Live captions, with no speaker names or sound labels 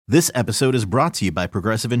This episode is brought to you by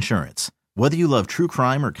Progressive Insurance. Whether you love true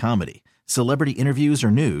crime or comedy, celebrity interviews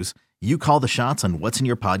or news, you call the shots on what's in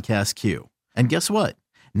your podcast queue. And guess what?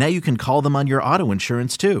 Now you can call them on your auto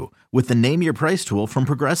insurance too with the Name Your Price tool from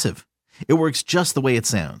Progressive. It works just the way it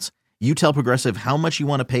sounds. You tell Progressive how much you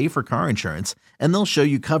want to pay for car insurance, and they'll show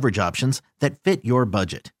you coverage options that fit your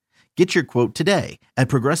budget. Get your quote today at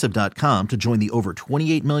Progressive.com to join the over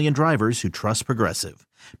 28 million drivers who trust Progressive.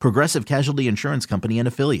 Progressive Casualty Insurance Company and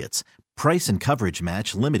Affiliates. Price and coverage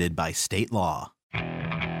match limited by state law.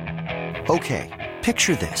 Okay,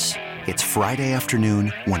 picture this. It's Friday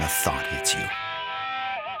afternoon when a thought hits you.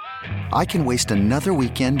 I can waste another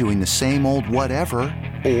weekend doing the same old whatever,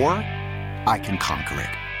 or I can conquer it.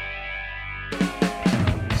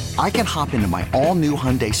 I can hop into my all-new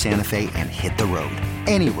Hyundai Santa Fe and hit the road.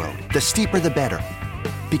 Any road. The steeper, the better.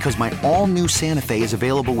 Because my all-new Santa Fe is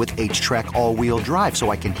available with H-Track all-wheel drive,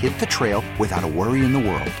 so I can hit the trail without a worry in the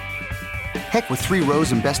world. Heck, with 3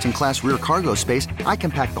 rows and best-in-class rear cargo space, I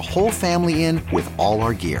can pack the whole family in with all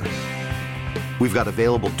our gear. We've got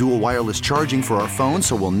available dual wireless charging for our phones,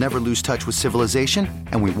 so we'll never lose touch with civilization,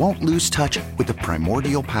 and we won't lose touch with the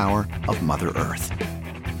primordial power of Mother Earth.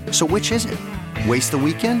 So which is it? Waste the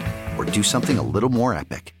weekend or do something a little more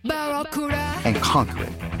epic? And conquer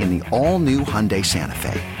it in the all-new Hyundai Santa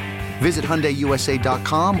Fe. Visit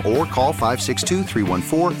HyundaiUSA.com or call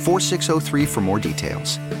 562-314-4603 for more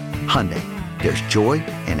details. Hyundai, there's joy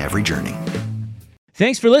in every journey.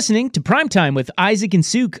 Thanks for listening to Primetime with Isaac and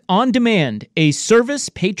Suk on Demand, a Service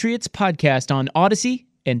Patriots podcast on Odyssey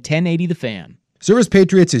and 1080 The Fan. Service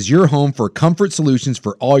Patriots is your home for comfort solutions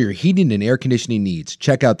for all your heating and air conditioning needs.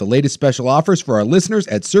 Check out the latest special offers for our listeners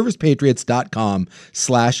at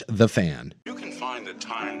servicepatriots.com/thefan. You can find the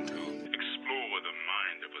time to explore the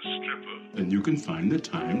mind of a stripper. And you can find the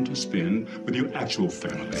time to spend with your actual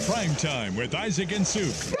family. Primetime with Isaac and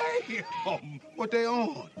Suk. Damn! What they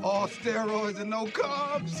on? All steroids and no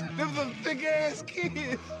carbs? Them some thick-ass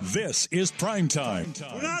kids. This is Primetime.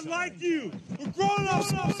 We're not like you. We're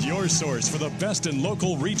grown-ups. Your source for the best in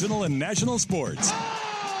local, regional, and national sports.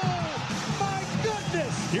 Oh, my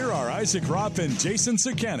goodness. Here are Isaac Ropp and Jason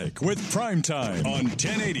Sakanik with Primetime on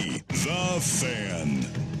 1080 The Fan.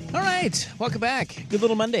 All right, welcome back. Good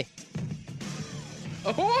little Monday.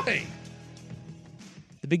 Ahoy!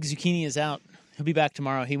 The Big Zucchini is out. He'll be back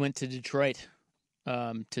tomorrow. He went to Detroit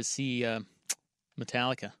to see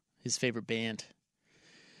Metallica, his favorite band.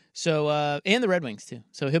 So, and the Red Wings, too.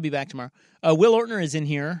 So he'll be back tomorrow. Will Ortner is in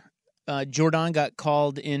here. Jordan got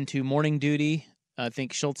called into morning duty. I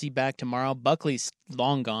think Schulte back tomorrow. Buckley's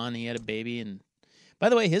long gone. He had a baby. And by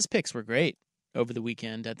the way, his picks were great over the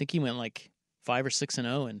weekend. I think he went like 5 or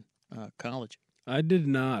 6-0 in college. I did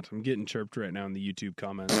not. I'm getting chirped right now in the YouTube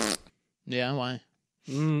comments. Yeah, why?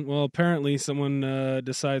 Well, apparently someone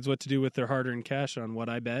decides what to do with their hard-earned cash on what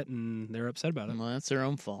I bet, and they're upset about it. Well, that's their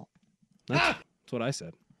own fault. That's what I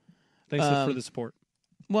said. Thanks for the support.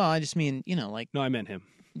 Well, I just mean, like... No, I meant him.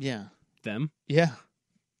 Yeah. Them? Yeah.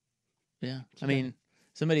 Yeah. I mean,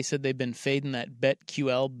 somebody said they've been fading that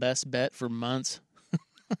BetQL best bet for months.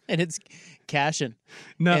 And it's cashing.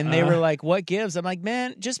 No, and they were like, what gives? I'm like,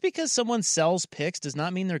 man, just because someone sells picks does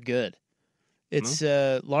not mean they're good. It's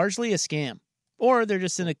largely a scam. Or they're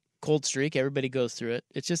just in a cold streak. Everybody goes through it.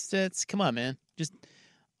 It's come on, man. Just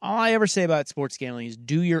all I ever say about sports gambling is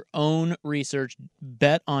do your own research,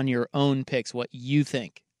 bet on your own picks, what you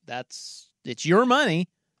think. It's your money.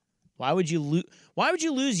 Why would you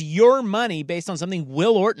lose your money based on something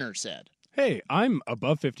Will Ortner said? Hey, I'm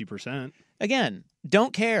above 50%. Again,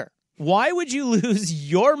 don't care. Why would you lose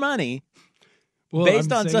your money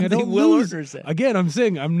based on something Will Ortner said? Again, I'm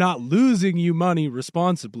saying I'm not losing you money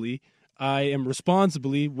responsibly. I am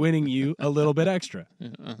responsibly winning you a little bit extra.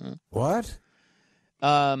 Uh-huh. What?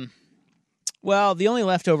 Well, the only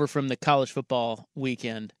leftover from the college football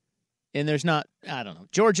weekend, and there's not, I don't know.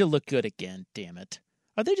 Georgia looked good again, damn it.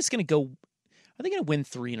 Are they going to win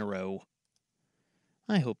 3 in a row?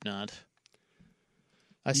 I hope not.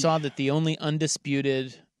 I saw that the only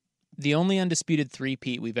undisputed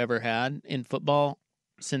three-peat we've ever had in football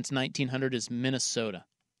since 1900 is Minnesota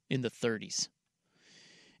in the 30s.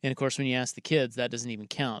 And, of course, when you ask the kids, that doesn't even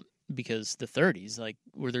count because the 30s, like,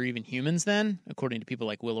 were there even humans then? According to people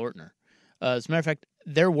like Will Ortner. As a matter of fact,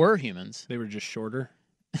 there were humans. They were just shorter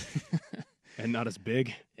and not as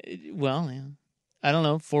big. Well, yeah. I don't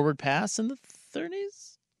know. Forward pass in the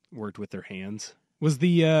 30s? Worked with their hands. Was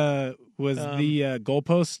the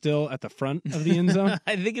goalpost still at the front of the end zone?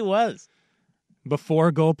 I think it was.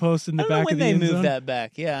 Before goalpost in the back of the end zone? I don't know when they moved that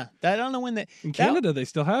back. Yeah. I don't know when they... In Canada, they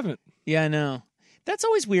still haven't. Yeah, I know. That's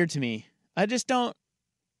always weird to me. I just don't...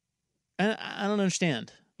 I don't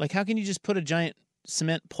understand. Like, how can you just put a giant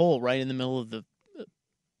cement pole right in the middle of the,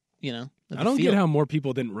 I don't get how more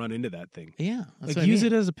people didn't run into that thing. Yeah. Like, use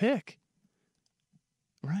it as a pick.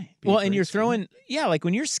 Right. Well, and you're throwing, like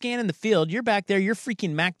when you're scanning the field, you're back there, you're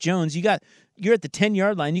freaking Mac Jones. You're at the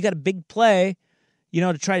 10-yard line. You got a big play,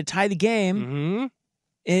 to try to tie the game. Mm-hmm.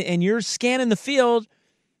 And you're scanning the field.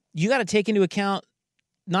 You got to take into account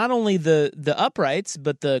not only the uprights,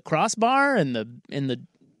 but the crossbar and the.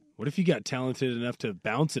 What if you got talented enough to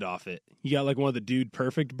bounce it off it? You got like one of the Dude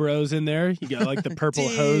Perfect bros in there. You got like the purple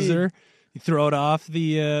hoser. You throw it off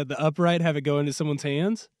the upright, have it go into someone's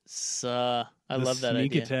hands. I love that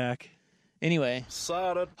sneak idea. Attack. Anyway,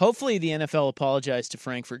 hopefully the NFL apologized to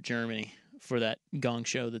Frankfurt, Germany for that gong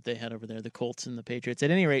show that they had over there, the Colts and the Patriots.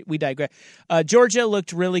 At any rate, we digress. Georgia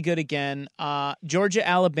looked really good again. Georgia,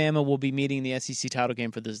 Alabama will be meeting the SEC title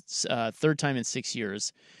game for the third time in 6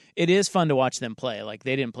 years. It is fun to watch them play. Like,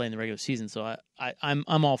 they didn't play in the regular season, so I'm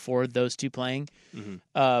all for those two playing.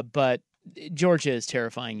 Mm-hmm. But Georgia is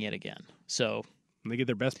terrifying yet again. So and they get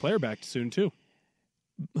their best player back soon too.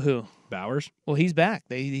 Who? Bowers. Well, he's back.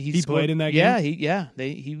 He played in that game. Yeah.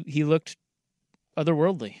 He looked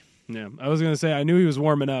otherworldly. Yeah, I was gonna say I knew he was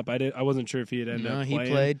warming up. I wasn't sure if he had ended up playing.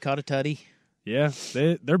 He played, caught a tutty. Yeah,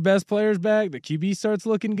 their best player's back. The QB starts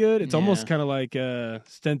looking good. It's almost kind of like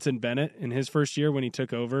Stetson Bennett in his first year when he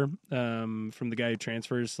took over from the guy who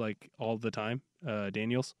transfers like all the time,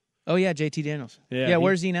 Daniels. Oh yeah, JT Daniels. Yeah,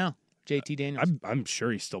 where's he now? JT Daniels. I'm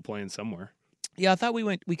sure he's still playing somewhere. Yeah, I thought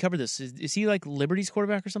we covered this. Is he like Liberty's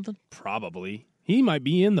quarterback or something? Probably. He might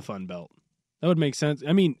be in the Fun Belt. That would make sense.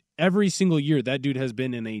 I mean, every single year that dude has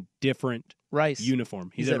been in a different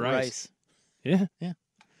uniform. He's at Rice. Yeah.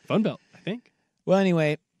 Fun Belt, I think. Well,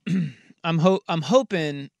 anyway, I'm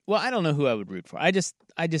hoping. Well, I don't know who I would root for. I just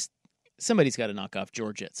somebody's got to knock off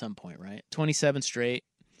Georgia at some point, right? 27 straight.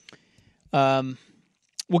 We'll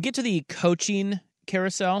get to the coaching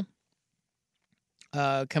carousel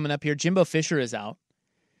coming up here. Jimbo Fisher is out.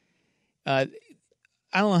 I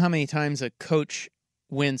don't know how many times a coach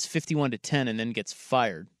wins 51-10 and then gets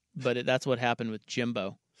fired, but that's what happened with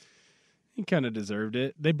Jimbo. He kind of deserved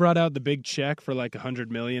it. They brought out the big check for like $100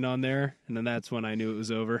 million on there, and then that's when I knew it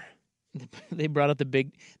was over. They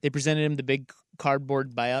presented him the big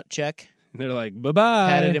cardboard buyout check. And they're like, bye-bye.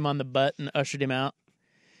 Patted him on the butt and ushered him out.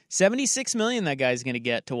 $76 million that guy's going to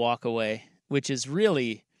get to walk away, which is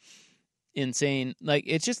really insane. Like,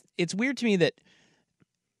 it's weird to me that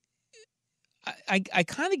I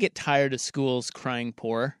kind of get tired of schools crying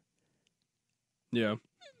poor. Yeah.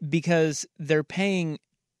 Because they're paying,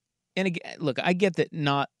 and again, look, I get that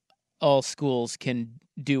not all schools can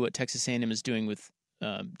do what Texas A&M is doing with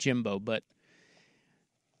Jimbo, but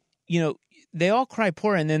they all cry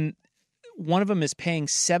poor, and then one of them is paying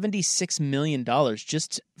 $76 million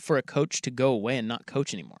just for a coach to go away and not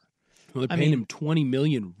coach anymore. Well, they're paying him $20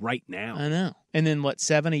 million right now. I know. And then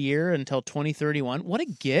 $7 a year until 2031? What a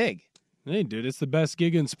gig. Hey, dude, it's the best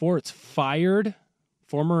gig in sports. Fired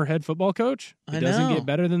former head football coach. It doesn't get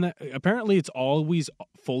better than that. Apparently, it's always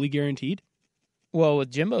fully guaranteed. Well,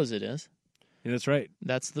 with Jimbo's, it is. Yeah, that's right.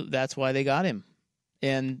 That's why they got him.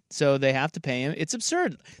 And so they have to pay him. It's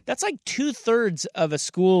absurd. That's like 2/3 of a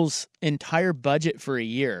school's entire budget for a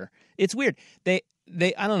year. It's weird. They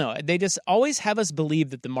I don't know. They just always have us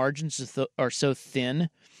believe that the margins are so thin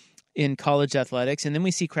in college athletics, and then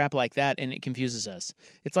we see crap like that, and it confuses us.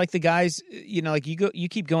 It's like the guys, like you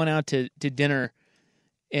keep going out to dinner,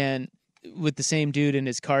 and with the same dude, and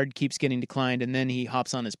his card keeps getting declined, and then he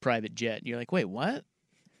hops on his private jet. And you're like, wait, what?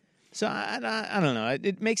 So I don't know.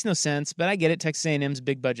 It makes no sense, but I get it. Texas A&M's a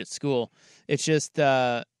big budget school. It's just,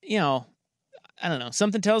 I don't know.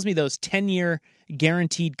 Something tells me those 10-year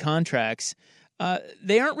guaranteed contracts,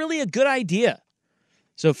 they aren't really a good idea.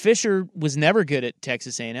 So Fisher was never good at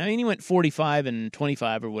Texas A&M. I mean, he went 45 and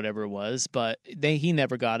 25 or whatever it was, but he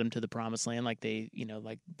never got him to the promised land like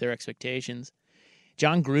like their expectations.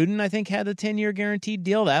 John Gruden, I think, had a 10-year guaranteed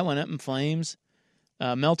deal. That went up in flames.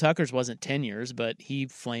 Mel Tucker's wasn't 10 years, but he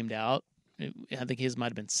flamed out. I think his might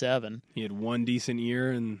have been 7. He had one decent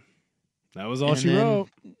year, and that was all she wrote.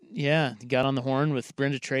 Yeah, he got on the horn with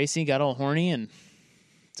Brenda Tracy, got all horny, and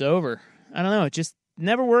it's over. I don't know. It just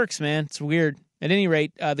never works, man. It's weird. At any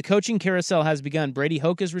rate, the coaching carousel has begun. Brady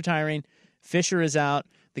Hoke is retiring. Fisher is out.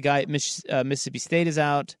 The guy at Mississippi State is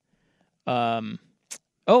out. Andy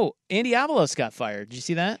Avalos got fired. Did you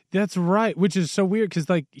see that? That's right, which is so weird because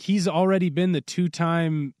he's already been the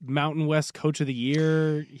 2-time Mountain West Coach of the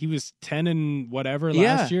Year. He was 10 and whatever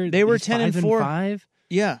last year. They were 10-4. 5?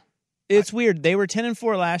 Yeah, it's weird. They were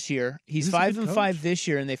 10-4 last year. He's 5-5 this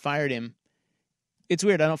year, and they fired him. it's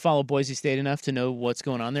weird. I don't follow Boise State enough to know what's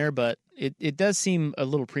going on there, but it does seem a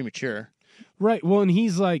little premature. Right. Well, and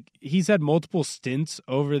he's had multiple stints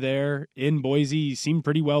over there in Boise. He seemed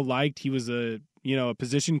pretty well liked. He was a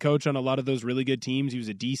position coach on a lot of those really good teams. He was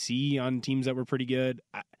a DC on teams that were pretty good.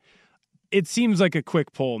 It seems like a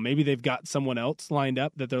quick pull. Maybe they've got someone else lined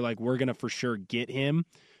up that they're like, we're going to for sure get him.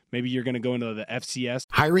 Maybe you're going to go into the FCS.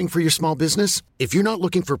 Hiring for your small business? If you're not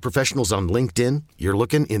looking for professionals on LinkedIn, you're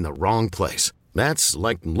looking in the wrong place. That's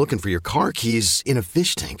like looking for your car keys in a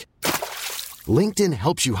fish tank. LinkedIn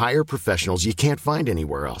helps you hire professionals you can't find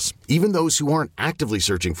anywhere else, even those who aren't actively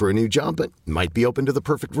searching for a new job but might be open to the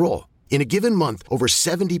perfect role. In a given month, over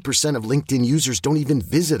 70% of LinkedIn users don't even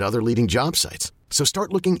visit other leading job sites. So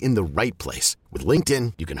start looking in the right place. With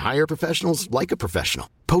LinkedIn, you can hire professionals like a professional.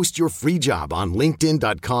 Post your free job on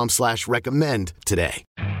linkedin.com/recommend today.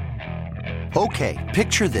 Okay,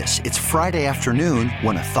 picture this. It's Friday afternoon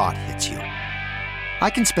when a thought hits you. I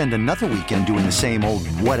can spend another weekend doing the same old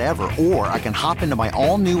whatever, or I can hop into my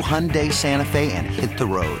all-new Hyundai Santa Fe and hit the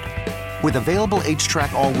road. With available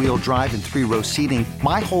H-Track all-wheel drive and 3-row seating,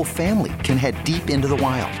 my whole family can head deep into the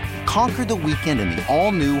wild. Conquer the weekend in the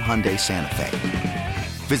all-new Hyundai Santa Fe.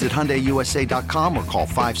 Visit HyundaiUSA.com or call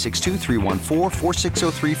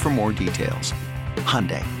 562-314-4603 for more details.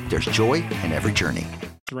 Hyundai, there's joy in every journey.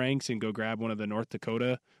 Ranks and go grab one of the North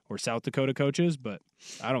Dakota or South Dakota coaches, but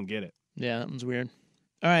I don't get it. Yeah, that one's weird.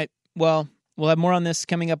 All right, well, we'll have more on this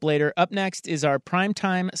coming up later. Up next is our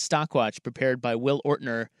Primetime Stockwatch prepared by Will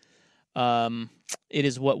Ortner. It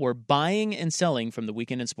is what we're buying and selling from the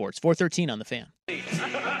weekend in sports. 4:13 on the Fan.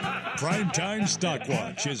 Primetime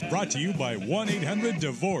Stockwatch is brought to you by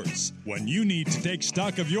 1-800-DIVORCE. When you need to take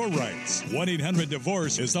stock of your rights,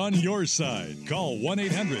 1-800-DIVORCE is on your side. Call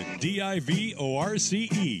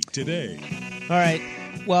 1-800-DIVORCE today. All right,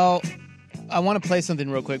 well, I want to play something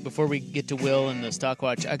real quick before we get to Will and the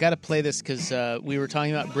Stockwatch. I got to play this because we were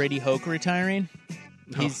talking about Brady Hoke retiring.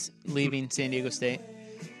 He's leaving San Diego State.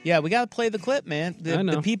 Yeah, we got to play the clip, man.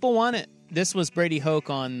 The people want it. This was Brady Hoke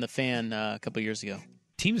on the Fan a couple years ago.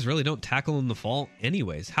 Teams really don't tackle in the fall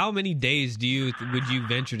anyways. How many days would you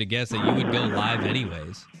venture to guess that you would go live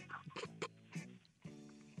anyways?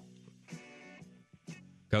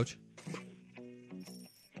 Coach?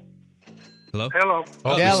 Hello? Hello.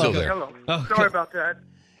 Oh, yeah, still there. Hello. Oh, Sorry about that.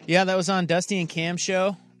 Yeah, that was on Dusty and Cam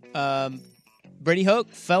show. Brady Hoke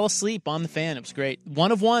fell asleep on the Fan. It was great.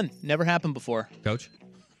 1 of 1. Never happened before. Coach?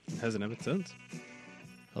 Hasn't happened since.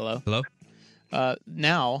 Hello? Hello?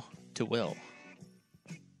 Now to Will.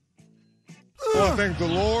 I want to thank the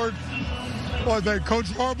Lord. I want to thank Coach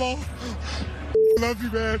Harbaugh. Love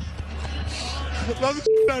you, man. Love the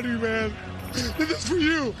shit out of you, man. This is for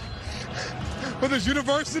you. For this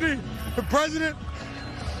university, the president,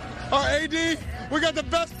 our AD, we got the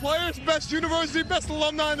best players, best university, best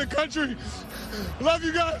alumni in the country. Love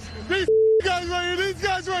you guys. These guys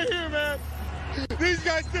right here, man. These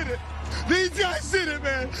guys did it.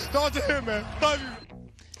 Man. Talk to him, man. Love you.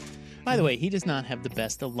 By the way, he does not have the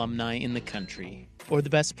best alumni in the country or the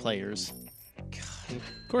best players. God.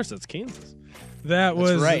 Of course, that's Kansas. That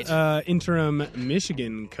was right. Interim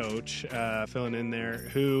Michigan coach filling in there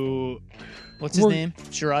who... What's his name?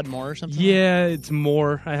 Sherrod Moore or something? Yeah, it's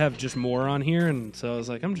Moore. I have just Moore on here, and so I was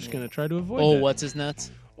like, I'm just going to try to avoid that. What's his nuts?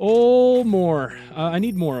 Oh, Moore. I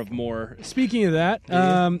need more of Moore. Speaking of that,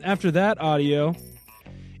 after that audio,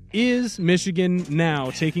 is Michigan now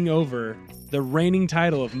taking over the reigning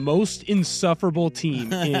title of most insufferable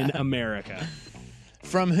team in America?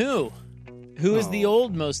 From who? Who is the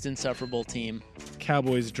old most insufferable team?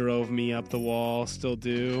 Cowboys drove me up the wall, still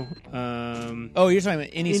do. You're talking about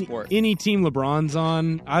any sport. Any team LeBron's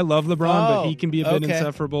on. I love LeBron, but he can be a bit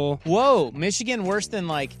insufferable. Whoa, Michigan worse than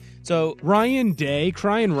Ryan Day.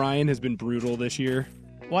 Crying Ryan has been brutal this year.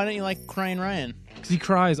 Why don't you like Crying Ryan? Because he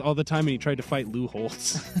cries all the time and he tried to fight Lou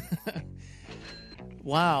Holtz.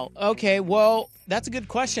 Wow. Okay, well, that's a good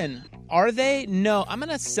question. Are they? No, I'm going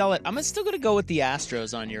to sell it. I'm still going to go with the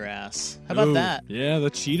Astros on your ass. How about that? Yeah, the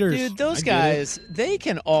cheaters. Dude, those guys, they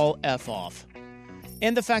can all F off.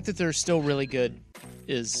 And the fact that they're still really good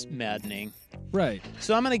is maddening. Right.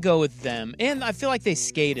 So I'm going to go with them. And I feel like they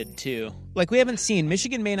skated, too. Like, we haven't seen.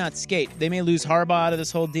 Michigan may not skate. They may lose Harbaugh out of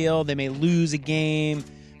this whole deal. They may lose a game.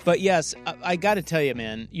 But, yes, I got to tell you,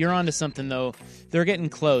 man, you're onto something, though. They're getting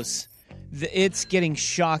close. It's getting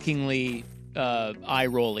shockingly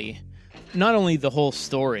eye-rolly. Not only the whole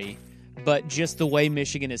story, but just the way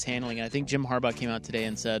Michigan is handling it. I think Jim Harbaugh came out today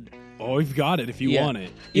and said... Oh, we've got it if you want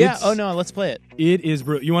it. Yeah, no, let's play it. It is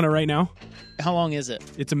brutal. You want it right now? How long is it?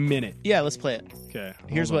 It's a minute. Yeah, let's play it. Okay.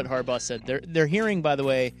 Here's what Harbaugh said. Their hearing, by the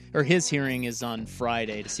way, or his hearing is on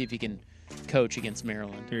Friday to see if he can coach against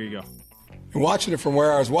Maryland. Here you go. And watching it from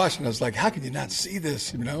where I was watching, I was like, how can you not see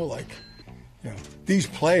this? These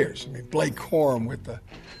players. I mean, Blake Corum with the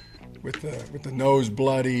nose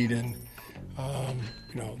bloodied, and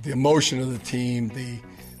the emotion of the team, the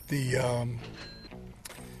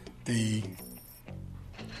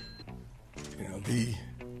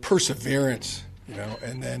perseverance,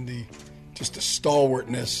 and then the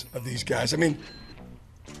stalwartness of these guys. I mean,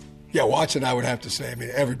 watching, I would have to say,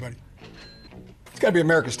 everybody. It's got to be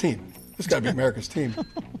America's team. It's got to be America's team.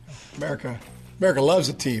 America loves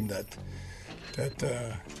a team that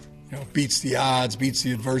beats the odds, beats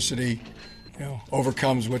the adversity,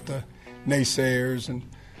 overcomes what the naysayers and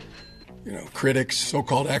critics,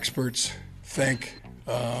 so-called experts think.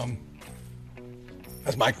 That's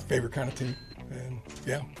my favorite kind of team. And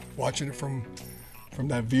watching it from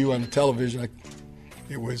that view on the television,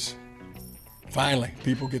 it was finally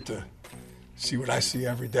people get to see what I see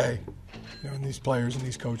every day, in these players and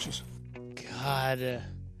these coaches. God,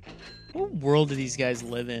 what world do these guys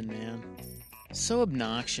live in, man? So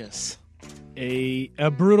obnoxious. A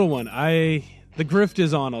brutal one. The grift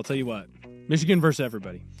is on, I'll tell you what. Michigan versus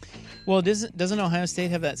everybody. Well, doesn't Ohio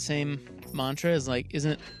State have that same mantra?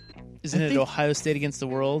 Isn't it Ohio State against the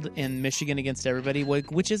world and Michigan against everybody?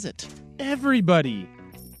 Which is it? Everybody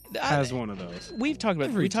has one of those. We talk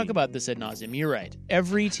about this ad nauseum. You're right.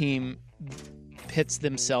 Every team pits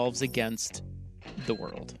themselves against the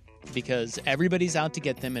world because everybody's out to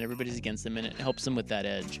get them and everybody's against them, and it helps them with that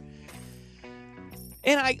edge.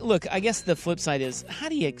 And I guess the flip side is,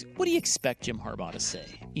 what do you expect Jim Harbaugh to say?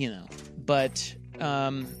 But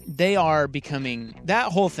they are becoming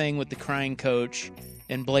that whole thing with the crying coach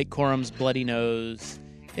and Blake Corum's bloody nose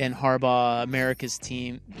and Harbaugh, America's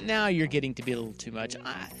team. Now you're getting to be a little too much.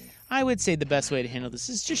 I would say the best way to handle this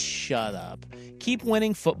is just shut up. Keep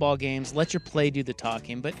winning football games. Let your play do the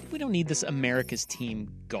talking. But we don't need this America's team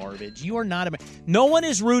garbage. You are not no one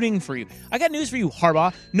is rooting for you. I got news for you,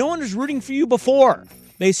 Harbaugh. No one was rooting for you before.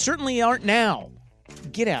 They certainly aren't now.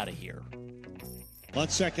 Get out of here. On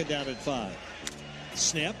 2nd down and 5.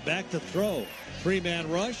 Snap, back to throw. 3-man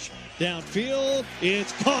rush. Downfield.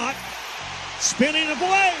 It's caught. Spinning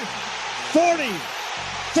away. 40.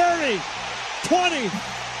 30. 20.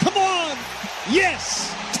 Come on!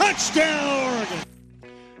 Yes! Touchdown, Oregon!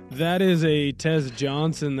 That is a Tez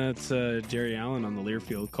Johnson. That's Jerry Allen on the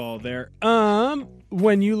Learfield call there.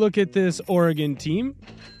 When you look at this Oregon team,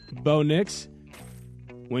 Bo Nix,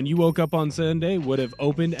 when you woke up on Sunday, would have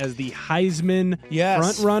opened as the Heisman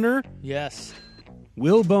front runner. Yes.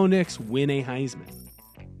 Will Bo Nix win a Heisman?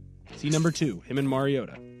 See number 2, him and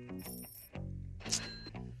Mariota.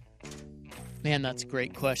 Man, that's a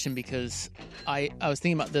great question because I was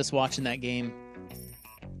thinking about this watching that game.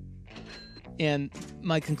 And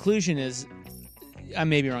my conclusion is, I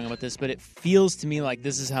may be wrong about this, but it feels to me like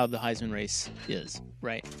this is how the Heisman race is,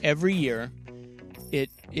 right? Every year,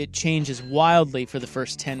 it changes wildly for the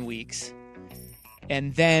first 10 weeks.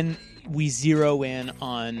 And then we zero in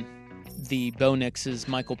on the Bo Nixes,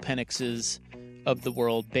 Michael Penixes of the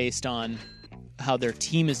world based on how their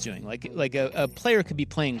team is doing. Like a player could be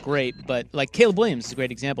playing great, but like Caleb Williams is a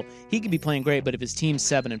great example. He could be playing great, but if his team's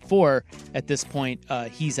 7-4 at this point,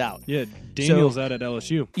 he's out. Yeah, Daniel's out at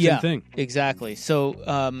LSU. Same thing. Exactly. So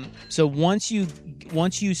once you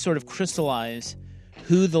sort of crystallize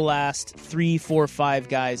who the last 3, 4, 5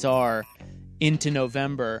 guys are into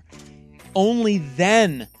November, only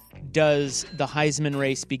then does the Heisman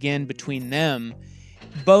race begin between them.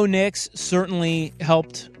 Bo Nix certainly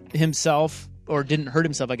helped himself, or didn't hurt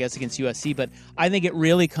himself, I guess, against USC. But I think it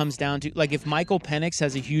really comes down to, like, if Michael Penix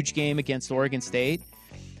has a huge game against Oregon State,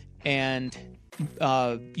 and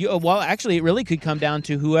actually, it really could come down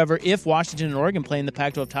to whoever. If Washington and Oregon play in the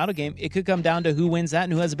Pac-12 title game, it could come down to who wins that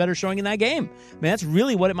and who has a better showing in that game. I mean, that's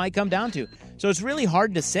really what it might come down to. So it's really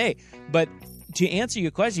hard to say. But to answer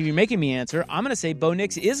your question, you're making me answer. I'm going to say Bo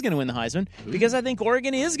Nix is going to win the Heisman because I think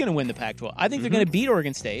Oregon is going to win the Pac-12. I think they're going to beat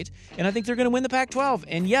Oregon State, and I think they're going to win the Pac-12.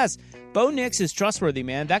 And yes, Bo Nix is trustworthy,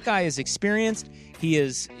 man. That guy is experienced. He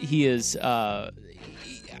just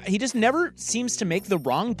never seems to make the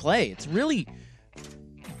wrong play.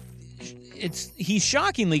 He's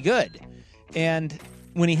shockingly good. And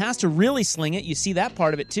when he has to really sling it, you see that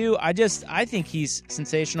part of it too. I think he's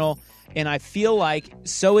sensational. And I feel like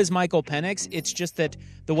so is Michael Penix. It's just that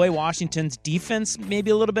the way Washington's defense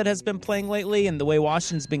maybe a little bit has been playing lately, and the way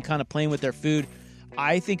Washington's been kind of playing with their food,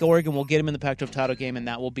 I think Oregon will get him in the Pac-12 title game, and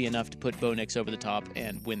that will be enough to put Bo Nix over the top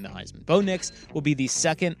and win the Heisman. Bo Nix will be the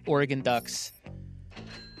second Oregon Ducks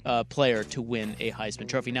player to win a Heisman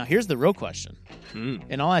Trophy. Now, here's the real question,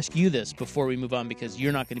 and I'll ask you this before we move on because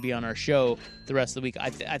you're not going to be on our show the rest of the week. I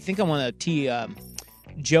think I want to tee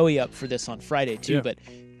Joey up for this on Friday too. Yeah. But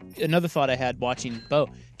another thought I had watching Bo: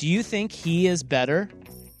 do you think he is better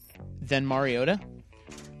than Mariota?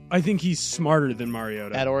 I think he's smarter than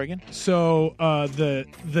Mariota at Oregon. So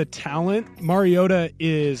the talent, Mariota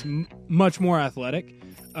is much more athletic,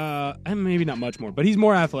 and maybe not much more, but he's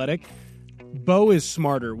more athletic. Bo is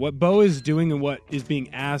smarter. What Bo is doing and what is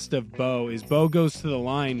being asked of Bo is Bo goes to the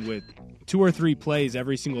line with 2 or 3 plays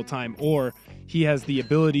every single time, or he has the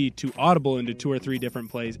ability to audible into 2 or 3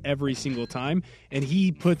 different plays every single time, and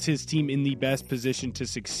he puts his team in the best position to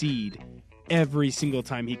succeed every single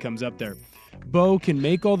time he comes up there. Bo can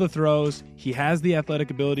make all the throws. He has the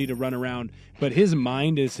athletic ability to run around, but his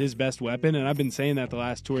mind is his best weapon, and I've been saying that the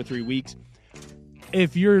last 2 or 3 weeks.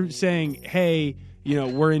 If you're saying, hey,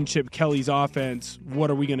 we're in Chip Kelly's offense,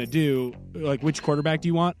 what are we going to do? Like, which quarterback do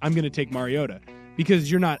you want? I'm going to take Mariota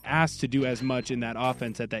because you're not asked to do as much in that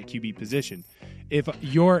offense at that QB position. If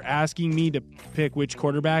you're asking me to pick which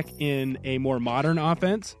quarterback in a more modern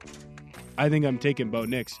offense, I think I'm taking Bo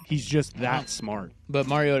Nix. He's just that smart. But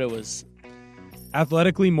Mariota was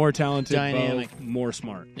athletically more talented, dynamic, Bo, more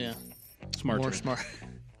smart. Yeah. Smarter.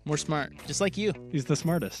 More smart. Just like you. He's the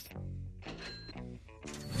smartest.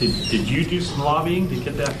 Did you do some lobbying to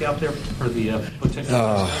get that out there for the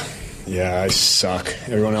potential? Yeah, I suck.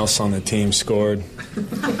 Everyone else on the team scored,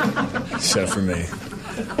 except for me.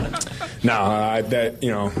 No, that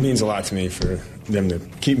means a lot to me for them to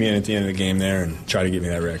keep me in at the end of the game there and try to get me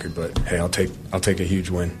that record. But hey, I'll take a huge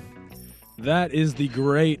win. That is the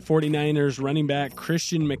great 49ers running back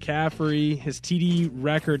Christian McCaffrey. His TD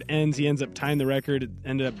record ends. He ends up tying the record. It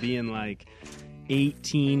ended up being like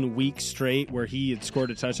 18 weeks straight where he had scored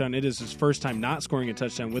a touchdown. It is his first time not scoring a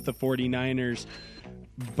touchdown with the 49ers.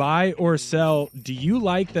 Buy or sell, do you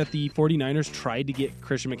like that the 49ers tried to get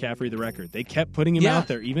Christian McCaffrey the record? They kept putting him out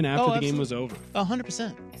there even after the game was over.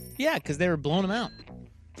 100%. Yeah, because they were blowing him out.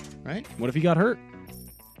 Right? What if he got hurt?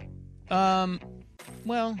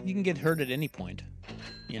 Well, you can get hurt at any point.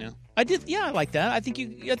 I like that. I think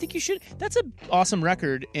you should. That's an awesome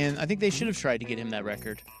record, and I think they should have tried to get him that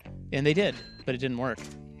record. And they did, but it didn't work.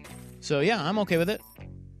 So, yeah, I'm okay with it.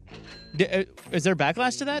 Is there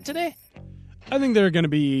backlash to that today? I think there are going to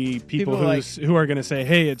be people who are going to say,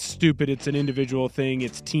 hey, it's stupid, it's an individual thing,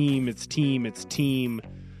 it's team.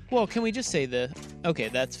 Well, can we just say okay,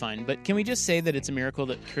 that's fine, but can we just say that it's a miracle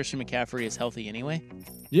that Christian McCaffrey is healthy anyway?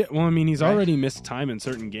 Yeah, well, I mean, he's already missed time in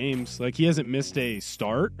certain games. Like, he hasn't missed a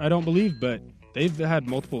start, I don't believe, but they've had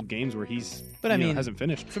multiple games where he's hasn't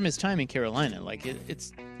finished. From his time in Carolina, like,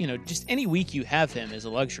 it's just any week you have him is a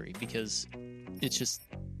luxury because it's just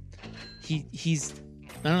he's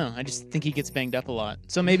I don't know. I just think he gets banged up a lot.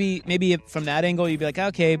 So maybe from that angle you'd be like,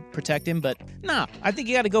 okay, protect him, but nah, I think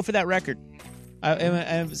you got to go for that record. I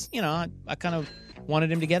kind of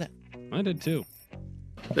wanted him to get it. I did too.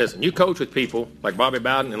 Listen, you coach with people like Bobby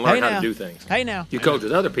Bowden and learn how to do things. Hey now. You coach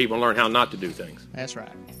with other people and learn how not to do things. That's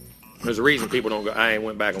right. There's a reason people don't go, I ain't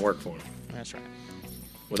went back and worked for him. That's right.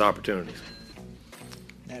 With opportunities.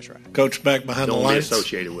 That's right. Coach back behind the lights. Don't be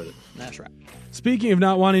associated with it. That's right. Speaking of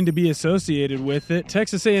not wanting to be associated with it,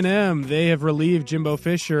 Texas A&M, they have relieved Jimbo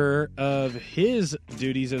Fisher of his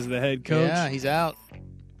duties as the head coach. Yeah, he's out.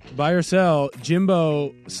 Buy or sell,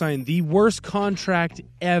 Jimbo signed the worst contract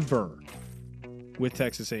ever with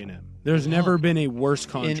Texas A&M. There's never been a worse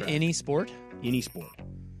contract. In any sport? Any sport.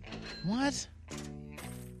 What?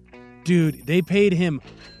 Dude, they paid him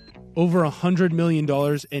over $100 million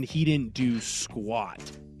and he didn't do squat.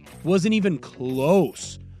 Wasn't even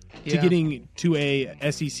close to getting to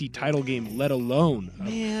a SEC title game, let alone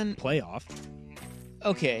a playoff.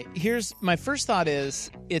 Okay, here's my first thought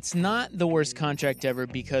is it's not the worst contract ever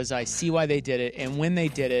because I see why they did it. And when they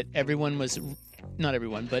did it, not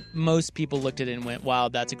everyone, but most people looked at it and went, wow,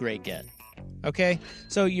 that's a great get. Okay,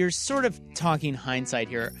 so you're sort of talking hindsight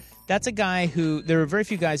here. That's a guy who, there were very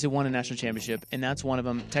few guys who won a national championship, and that's one of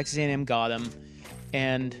them. Texas A&M got him,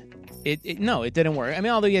 and it didn't work. I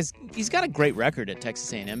mean, although he's got a great record at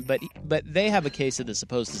Texas A&M, but they have a case of the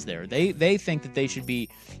supposeds there. They think that they should be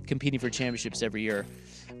competing for championships every year,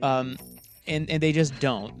 and they just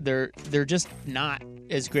don't. They're just not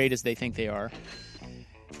as great as they think they are.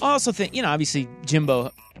 I also think, obviously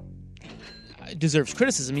Jimbo deserves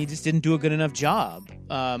criticism. He just didn't do a good enough job.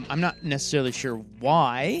 I'm not necessarily sure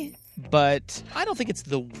why, but I don't think it's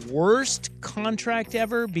the worst contract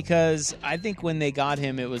ever because I think when they got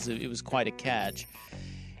him, it was quite a catch.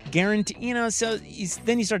 Guarantee, so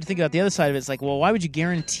then you start to think about the other side of it. It's like, well, why would you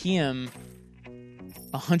guarantee him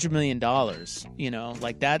 $100 million.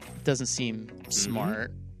 Like that doesn't seem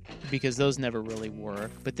smart because those never really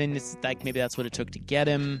work. But then it's like maybe that's what it took to get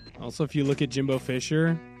him. Also, if you look at Jimbo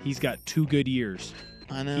Fisher, he's got 2 good years.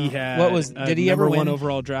 I know. He had did he ever win? #1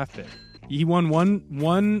 overall draft pick. He won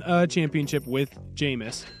one championship with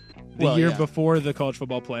Jameis. The year before the college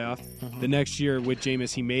football playoff. The next year with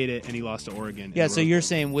Jameis, he made it, and he lost to Oregon. Yeah, so you're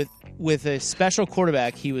saying with a special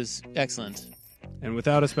quarterback, he was excellent. And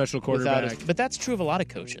without a special quarterback. But that's true of a lot of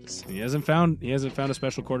coaches. He hasn't found a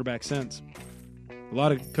special quarterback since. A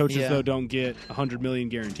lot of coaches, though, don't get $100 million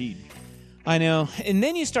guaranteed. I know. And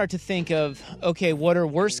then you start to think of, okay, what are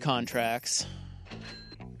worse contracts?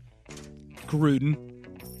 Gruden.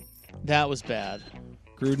 That was bad.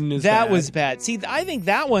 Gruden is That bad. was bad. See, I think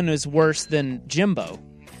that one is worse than Jimbo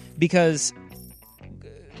because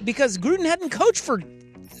Gruden hadn't coached for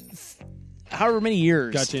however many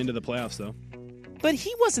years. Got you into the playoffs, though. But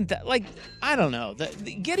he wasn't that, I don't know.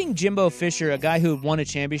 Getting Jimbo Fisher, a guy who won a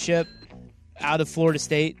championship out of Florida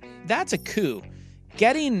State, that's a coup.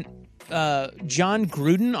 Getting John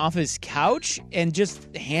Gruden off his couch and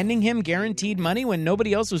just handing him guaranteed money when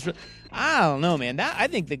nobody else was... I don't know, man. I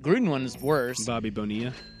think the Gruden one is worse. Bobby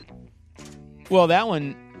Bonilla. Well, that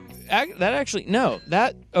one... That actually... No.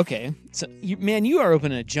 That... Okay. So, you are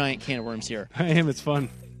opening a giant can of worms here. I am. It's fun.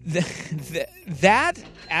 That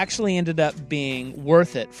actually ended up being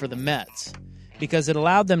worth it for the Mets because it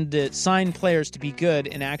allowed them to sign players to be good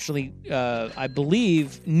and actually, I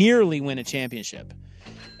believe, nearly win a championship.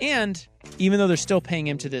 And even though they're still paying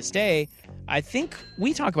him to this day, I think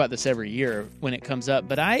we talk about this every year when it comes up,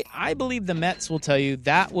 but I believe the Mets will tell you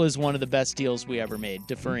that was one of the best deals we ever made,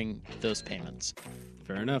 deferring those payments.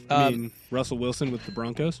 Fair enough. I mean, Russell Wilson with the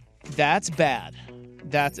Broncos? That's bad.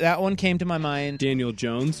 That one came to my mind. Daniel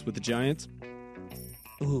Jones with the Giants?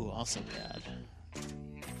 Ooh, also bad.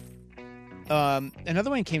 Another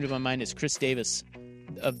one came to my mind is Chris Davis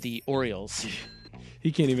of the Orioles.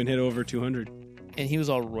 He can't even hit over 200. And he was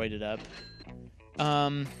all roided up.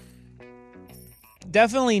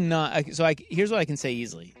 Definitely not. Here's what I can say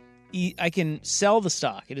easily. I can sell the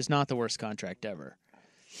stock. It is not the worst contract ever.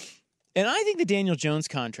 And I think the Daniel Jones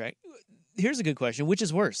contract... Here's a good question. Which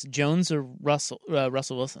is worse, Jones or Russell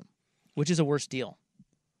Wilson? Which is a worse deal?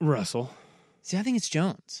 Russell. See, I think it's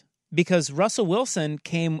Jones. Because Russell Wilson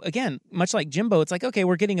came, again, much like Jimbo, it's like, okay,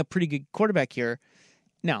 we're getting a pretty good quarterback here.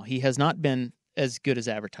 Now, he has not been as good as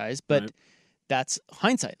advertised, but that's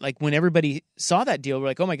hindsight. Like, when everybody saw that deal, we're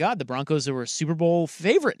like, oh my God, the Broncos are a Super Bowl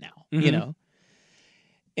favorite now, you know?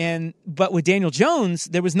 But with Daniel Jones,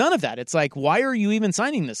 there was none of that. It's like, why are you even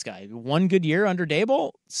signing this guy? One good year under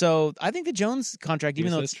Dable? So I think the Jones contract,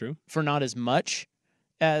 even though it's true for not as much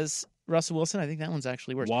as Russell Wilson, I think that one's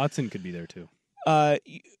actually worse. Watson could be there too.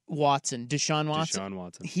 Deshaun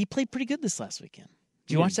Watson. He played pretty good this last weekend.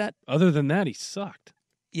 Did you watch that? Other than that, he sucked.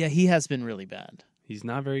 Yeah, he has been really bad. He's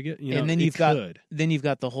not very good. And then you've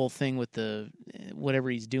got the whole thing with the whatever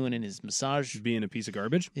he's doing in his massage, being a piece of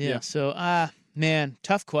garbage. Yeah. So man,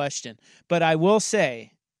 tough question. But I will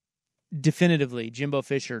say, definitively, Jimbo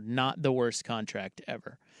Fisher, not the worst contract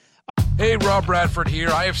ever. Hey, Rob Bradford here.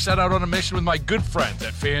 I have set out on a mission with my good friends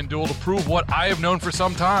at FanDuel to prove what I have known for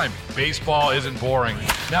some time. Baseball isn't boring.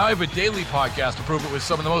 Now I have a daily podcast to prove it with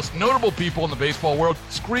some of the most notable people in the baseball world,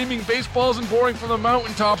 screaming baseball isn't boring from the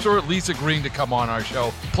mountaintops, or at least agreeing to come on our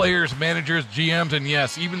show. Players, managers, GMs, and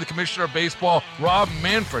yes, even the commissioner of baseball, Rob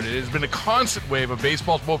Manfred. It has been a constant wave of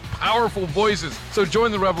baseball's most powerful voices. So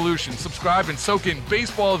join the revolution. Subscribe and soak in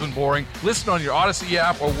Baseball Isn't Boring. Listen on your Odyssey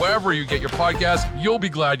app or wherever you get your podcasts. You'll be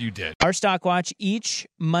glad you did. Our Stockwatch each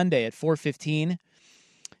Monday at 4:15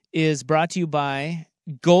 is brought to you by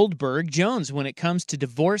Goldberg Jones. When it comes to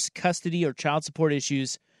divorce, custody, or child support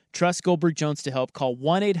issues, trust Goldberg Jones to help. Call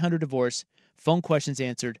 1-800-DIVORCE. Phone questions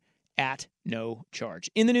answered at no charge.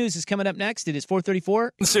 In the News is coming up next. It is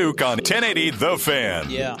 4:34. Souk on 1080 The Fan.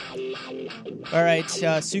 Yeah. All right,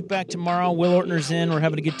 Souk back tomorrow. Will Ortner's in. We're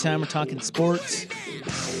having a good time. We're talking sports.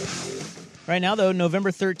 Right now, though,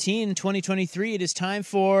 November 13, 2023, it is time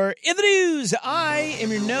for In the News. I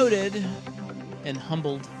am your noted and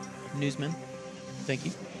humbled newsman. Thank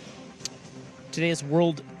you. Today is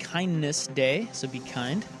World Kindness Day, so be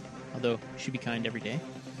kind. Although, you should be kind every day.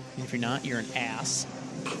 And if you're not, you're an ass.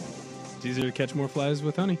 It's easier to catch more flies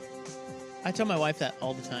with honey. I tell my wife that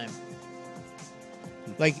all the time.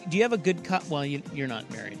 Like, do you have a good cop? Well, you're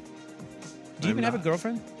not married. Do you even have a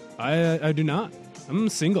girlfriend? I do not. I'm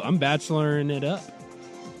single. I'm bacheloring it up.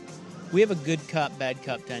 We have a good cop, bad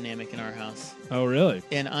cop dynamic in our house. Oh, really?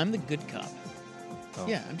 And I'm the good cop. Oh.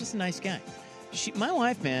 Yeah, I'm just a nice guy. My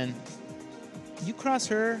wife, man, you cross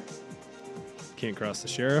her, Can't cross the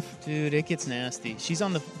sheriff. Dude, it gets nasty. She's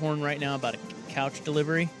on the horn right now about a couch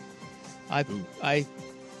delivery. I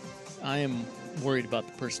am worried about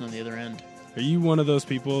the person on the other end. Are you one of those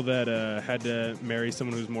people that had to marry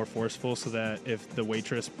someone who's more forceful so that if the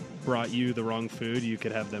waitress brought you the wrong food, you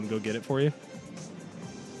could have them go get it for you?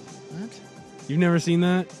 What? You've never seen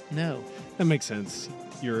that? No. That makes sense.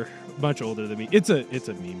 You're much older than me. It's a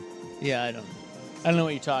meme. Yeah, I don't know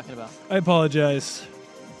what you're talking about. I apologize.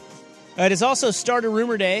 It is also Start a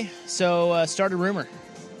Rumor Day, so start a rumor.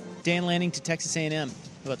 Dan Lanning to Texas A&M. How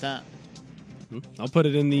about that? I'll put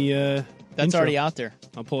it in the That's intro. already out there.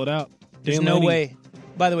 I'll pull it out. There's Dan no Lanning, way.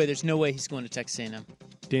 By the way, there's no way he's going to Texas A&M.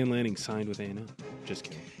 Dan Lanning signed with A&M. Just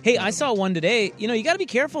kidding. Hey, I saw one today. You know, you got to be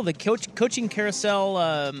careful. The coaching carousel,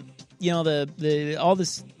 the all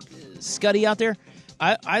this scuddy out there.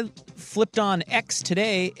 I flipped on X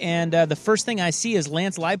today, and the first thing I see is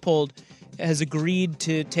Lance Leipold has agreed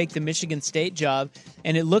to take the Michigan State job,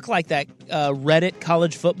 and it looked like that Reddit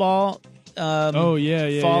college football follow.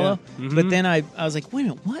 Mm-hmm. But then I was like, wait a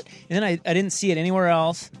minute, what? And then I didn't see it anywhere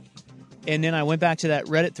else. And then I went back to that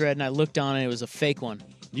Reddit thread, and I looked on it. It was a fake one.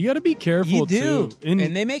 You got to be careful, you do. too.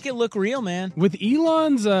 And they make it look real, man. With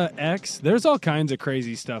Elon's X, there's all kinds of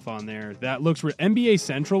crazy stuff on there. That looks real. NBA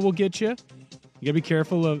Central will get you. You got to be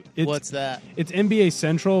careful of... What's that? It's NBA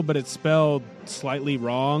Central, but it's spelled slightly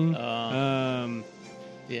wrong.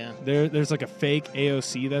 Yeah. There's like a fake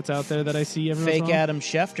AOC that's out there that I see every Fake once in a while. Adam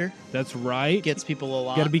Schefter. That's right. Gets people a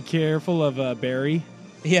lot. Got to be careful of Barry.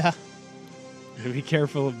 Yeah. Be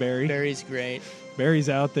careful of Barry. Barry's great. Barry's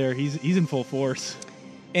out there. He's in full force.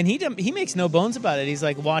 And he makes no bones about it. He's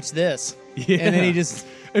like, watch this. Yeah. And then he just...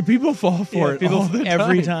 And people fall for it all the time.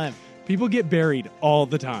 Every time. People get buried all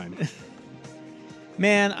the time.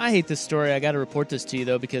 Man, I hate this story. I got to report this to you,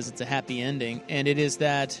 though, because it's a happy ending. And it is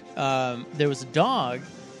that there was a dog.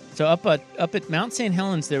 So up at Mount St.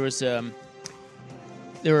 Helens, there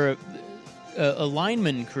were a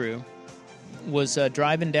lineman crew was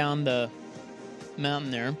driving down the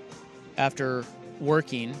mountain there after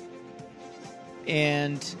working,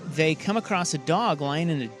 and they come across a dog lying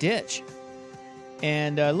in a ditch,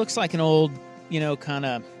 and looks like an old, kind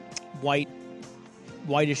of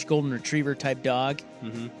whitish golden retriever type dog.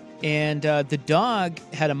 Mm-hmm. And the dog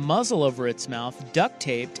had a muzzle over its mouth, duct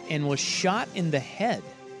taped, and was shot in the head.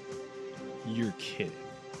 You're kidding.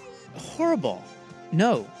 Horrible.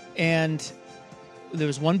 No. And there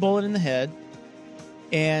was one bullet in the head.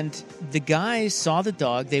 And the guys saw the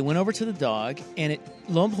dog. They went over to the dog, and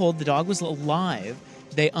lo and behold, the dog was alive.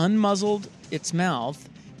 They unmuzzled its mouth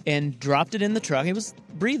and dropped it in the truck. It was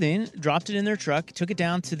breathing, dropped it in their truck, took it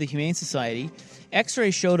down to the Humane Society.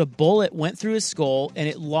 X-ray showed a bullet went through his skull, and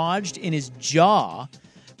it lodged in his jaw.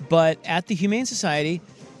 But at the Humane Society,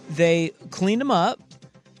 they cleaned him up,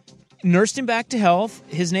 nursed him back to health.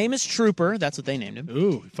 His name is Trooper. That's what they named him.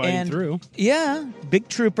 Ooh, fighting through. Yeah, big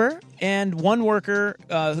Trooper. And one worker,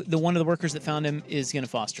 one of the workers that found him is going to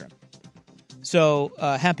foster him. So,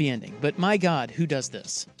 happy ending. But my God, who does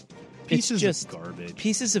this? Pieces it's just of garbage.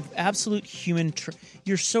 Pieces of absolute human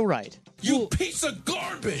You're so right. You piece of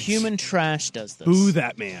garbage. Human trash does this. Boo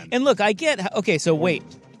that man. And look, I get... Okay, so wait.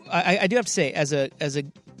 I do have to say, as a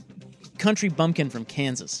country bumpkin from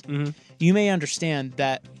Kansas, you may understand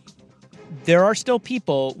that there are still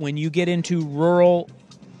people, when you get into rural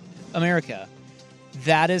America,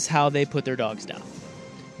 that is how they put their dogs down,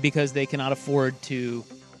 because they cannot afford to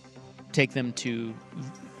take them to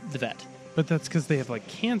the vet. But that's because they have like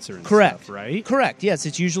cancer and Correct. stuff, right? Correct. Yes,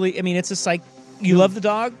 it's usually... I mean, it's a psych... You love the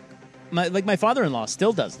dog? My father-in-law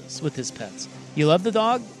still does this with his pets. You love the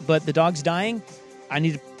dog, but the dog's dying. I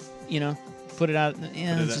need to, put it out...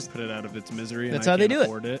 Yeah, put it out of its misery. That's and how I they can't do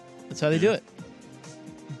afford it. That's how they do it.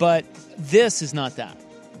 But this is not that.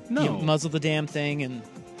 No. You muzzle the damn thing, and...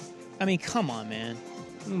 I mean, come on, man.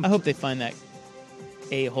 I hope they find that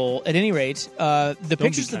a-hole. At any rate, the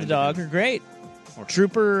pictures of the dog are great.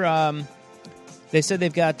 Trooper... They said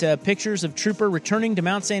they've got pictures of Trooper returning to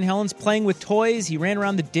Mount St. Helens, playing with toys. He ran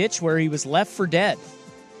around the ditch where he was left for dead.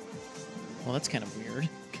 Well, that's kind of weird.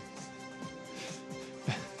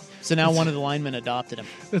 So now one of the linemen adopted him.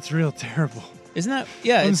 That's real terrible. Isn't that?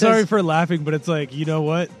 Yeah. I'm sorry for laughing, but it's like, you know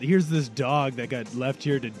what? Here's this dog that got left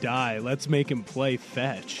here to die. Let's make him play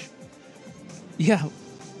fetch. Yeah.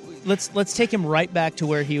 Let's take him right back to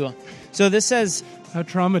where he was. So this says... How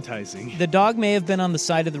traumatizing. The dog may have been on the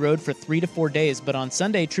side of the road for 3 to 4 days, but on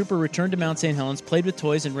Sunday, Trooper returned to Mount St. Helens, played with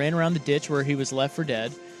toys, and ran around the ditch where he was left for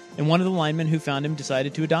dead, and one of the linemen who found him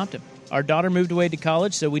decided to adopt him. Our daughter moved away to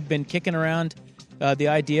college, so we'd been kicking around the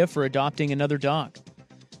idea for adopting another dog.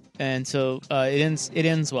 And so it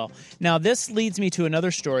ends well. Now, this leads me to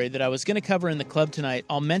another story that I was going to cover in the club tonight.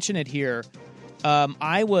 I'll mention it here.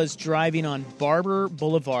 I was driving on Barber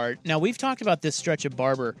Boulevard. Now, we've talked about this stretch of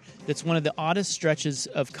Barber that's one of the oddest stretches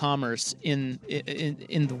of commerce in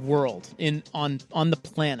the world, on the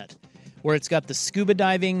planet, where it's got the scuba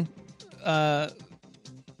diving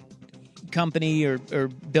company or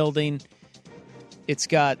building. It's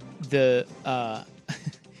got the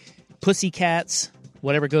Pussycats,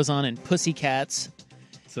 whatever goes on in Pussycats.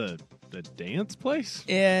 It's a dance place?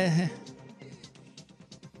 Yeah.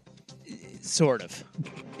 Sort of.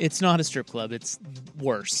 It's not a strip club. It's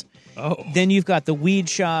worse. Oh. Then you've got the weed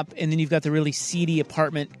shop, and then you've got the really seedy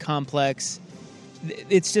apartment complex.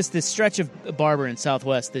 It's just this stretch of Barber in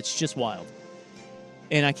Southwest that's just wild.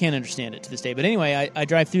 And I can't understand it to this day. But anyway, I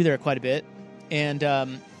drive through there quite a bit. And I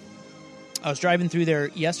was driving through there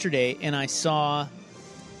yesterday, and I saw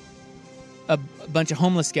a bunch of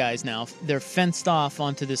homeless guys now. They're fenced off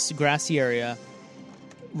onto this grassy area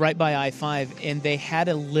right by I-5, and they had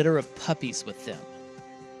a litter of puppies with them.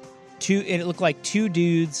 It looked like two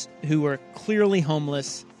dudes who were clearly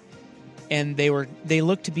homeless, and they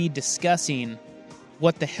looked to be discussing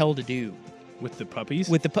what the hell to do. With the puppies?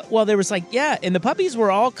 Well, there was and the puppies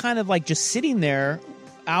were all kind of like just sitting there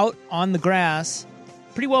out on the grass,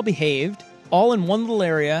 pretty well behaved, all in one little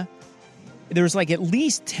area. There was like at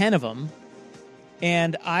least 10 of them.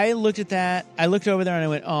 And I looked at that. I looked over there and I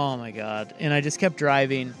went, oh my God. And I just kept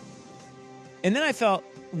driving. And then I felt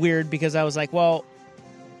weird because I was like, well,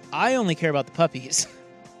 I only care about the puppies.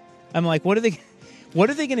 I'm like, what are they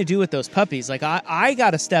going to do with those puppies? Like, I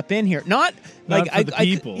got to step in here. Not like for the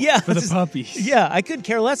people. For the puppies. Yeah, I could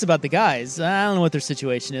care less about the guys. I don't know what their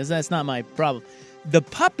situation is. That's not my problem. The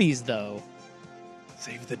puppies, though.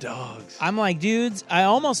 Save the dogs. I'm like, dudes, I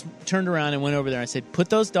almost turned around and went over there. And I said, put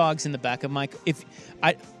those dogs in the back of my...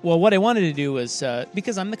 what I wanted to do was,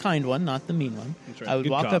 because I'm the kind one, not the mean one, That's right. I would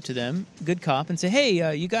Good walk cop. up to them, good cop, and say,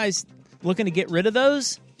 hey, you guys looking to get rid of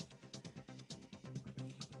those?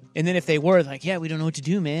 And then if they were like, yeah, we don't know what to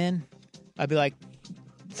do, man, I'd be like,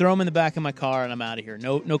 throw them in the back of my car and I'm out of here.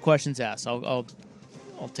 No questions asked. I'll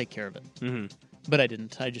take care of it. Mm-hmm. But I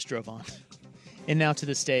didn't. I just drove on. And now to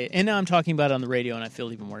this day, and now I'm talking about it on the radio, and I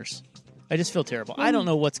feel even worse. I just feel terrible. I don't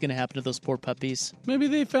know what's going to happen to those poor puppies. Maybe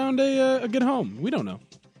they found a good home. We don't know.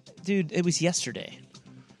 Dude, it was yesterday.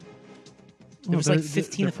 Well, There was like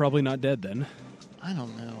 15. They're probably not dead then. I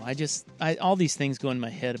don't know. All these things go in my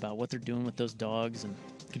head about what they're doing with those dogs, and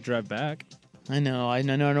could drive back. I know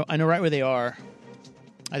right where they are.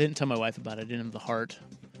 I didn't tell my wife about it. I didn't have the heart.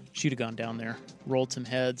 She'd have gone down there, rolled some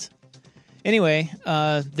heads. Anyway,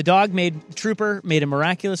 the dog Trooper made a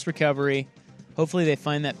miraculous recovery. Hopefully they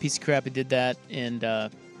find that piece of crap who did that, and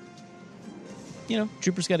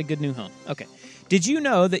Trooper's got a good new home. Okay. Did you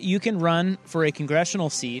know that you can run for a congressional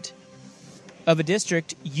seat of a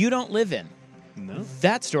district you don't live in? No.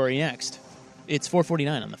 That story next. It's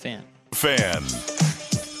 4:49 on the Fan. Fan.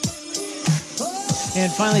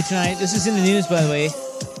 And finally tonight, this is in the news, by the way,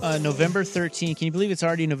 November 13th. Can you believe it's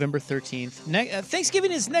already November 13th?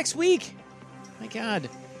 Thanksgiving is next week. My God.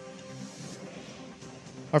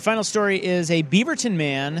 Our final story is a Beaverton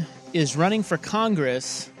man is running for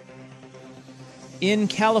Congress in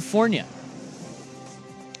California.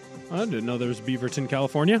 I didn't know there was Beaverton,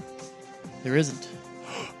 California. There isn't.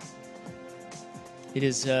 It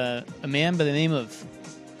is a man by the name of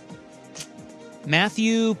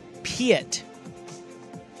Matthew Piatt.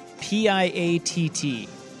 Piatt.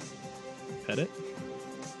 Pettit?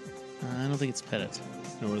 I don't think it's Pettit.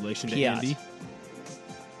 No relation to Piatt. Andy?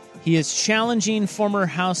 He is challenging former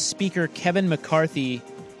House Speaker Kevin McCarthy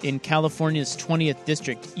in California's 20th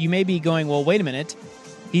district. You may be going, well, wait a minute.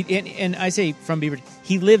 And I say from Beaverton.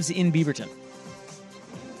 He lives in Beaverton.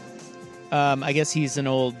 I guess he's an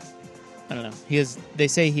old... I don't know. They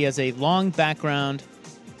say he has a long background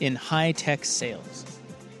in high-tech sales.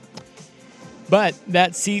 But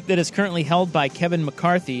that seat that is currently held by Kevin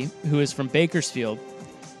McCarthy, who is from Bakersfield,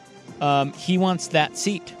 he wants that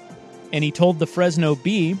seat. And he told the Fresno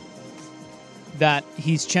Bee that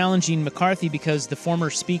he's challenging McCarthy because the former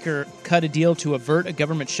speaker cut a deal to avert a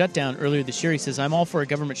government shutdown earlier this year. He says, I'm all for a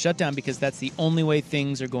government shutdown because that's the only way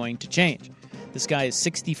things are going to change. This guy is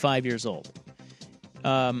 65 years old.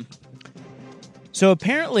 So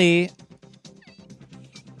apparently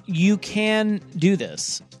you can do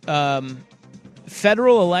this.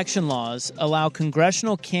 Federal election laws allow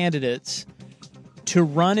congressional candidates to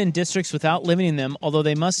run in districts without living in them, although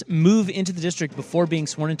they must move into the district before being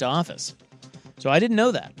sworn into office. So I didn't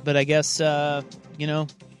know that, but I guess, the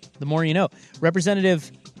more you know.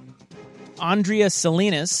 Representative Andrea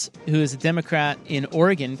Salinas, who is a Democrat in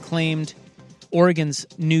Oregon, claimed Oregon's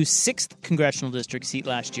new 6th congressional district seat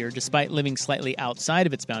last year, despite living slightly outside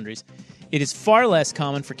of its boundaries. It is far less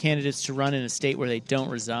common for candidates to run in a state where they don't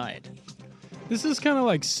reside. This is kind of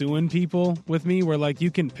like suing people with me, where like you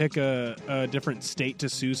can pick a different state to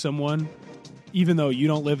sue someone, even though you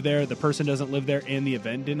don't live there, the person doesn't live there, and the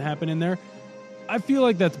event didn't happen in there. I feel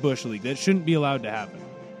like that's Bush League. That shouldn't be allowed to happen.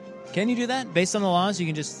 Can you do that? Based on the laws, you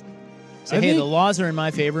can just say, hey, the laws are in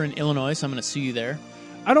my favor in Illinois, so I'm going to sue you there.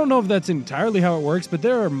 I don't know if that's entirely how it works, but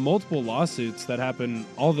there are multiple lawsuits that happen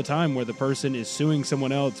all the time where the person is suing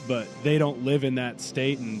someone else, but they don't live in that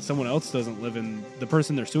state, and someone else doesn't live in... The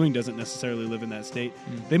person they're suing doesn't necessarily live in that state.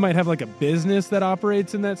 They might have like a business that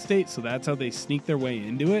operates in that state, so that's how they sneak their way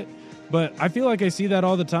into it. But I feel like I see that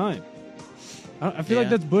all the time. I feel like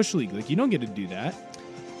that's Bush League. Like, you don't get to do that.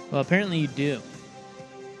 Well, apparently you do.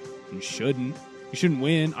 You shouldn't. You shouldn't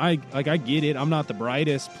win. I get it. I'm not the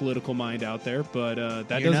brightest political mind out there, but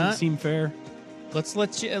that doesn't seem fair. Let's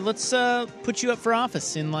put you up for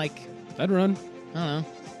office in I'd run. I don't know,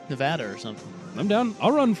 Nevada or something. I'm down.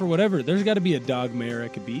 I'll run for whatever. There's got to be a dog mayor I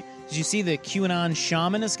could beat. Did you see the QAnon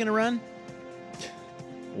shaman is going to run?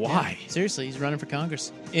 Why? Yeah, seriously, he's running for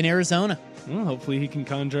Congress in Arizona. Well, hopefully he can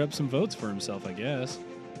conjure up some votes for himself, I guess.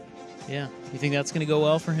 Yeah. You think that's going to go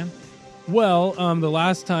well for him? Well, the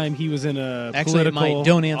last time he was in a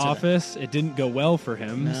political office, it didn't go well for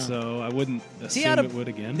him, so I wouldn't assume it would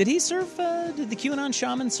again. Did he serve, did the QAnon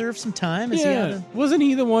shaman serve some time? Wasn't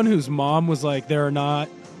he the one whose mom was like, there are not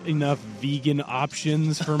enough vegan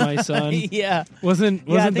options for my son? Yeah. Wasn't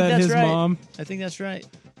that his mom? I think that's right.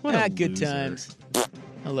 What a good loser. times.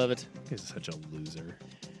 I love it. He's such a loser.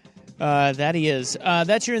 That he is.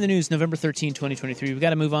 That's here in the news, November 13, 2023. We've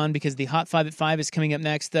got to move on because the Hot 5 at 5 is coming up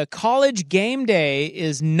next. The College Game Day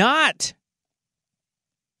is not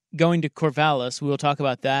going to Corvallis. We will talk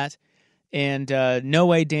about that. And no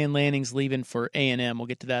way Dan Lanning's leaving for A&M. We'll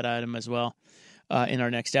get to that item as well in our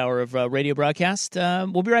next hour of radio broadcast.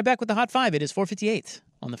 We'll be right back with the Hot 5. It is 4:58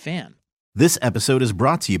 on The Fan. This episode is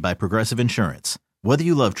brought to you by Progressive Insurance. Whether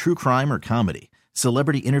you love true crime or comedy,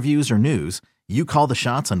 celebrity interviews or news, you call the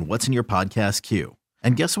shots on what's in your podcast queue.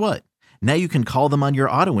 And guess what? Now you can call them on your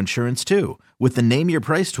auto insurance too with the Name Your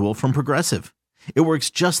Price tool from Progressive. It works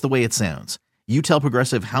just the way it sounds. You tell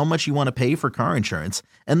Progressive how much you want to pay for car insurance,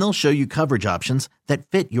 and they'll show you coverage options that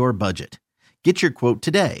fit your budget. Get your quote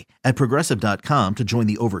today at Progressive.com to join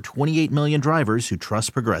the over 28 million drivers who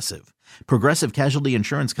trust Progressive. Progressive Casualty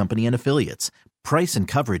Insurance Company and Affiliates. Price and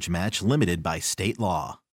coverage match limited by state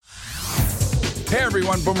law. Hey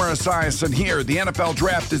everyone, Boomer Esiason here. The NFL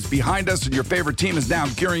Draft is behind us and your favorite team is now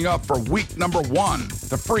gearing up for week number 1.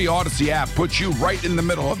 The free Odyssey app puts you right in the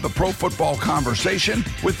middle of the pro football conversation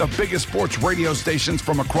with the biggest sports radio stations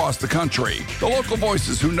from across the country. The local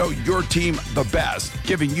voices who know your team the best,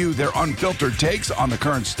 giving you their unfiltered takes on the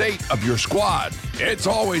current state of your squad. It's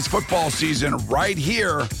always football season right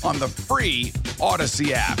here on the free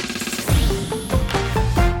Odyssey app.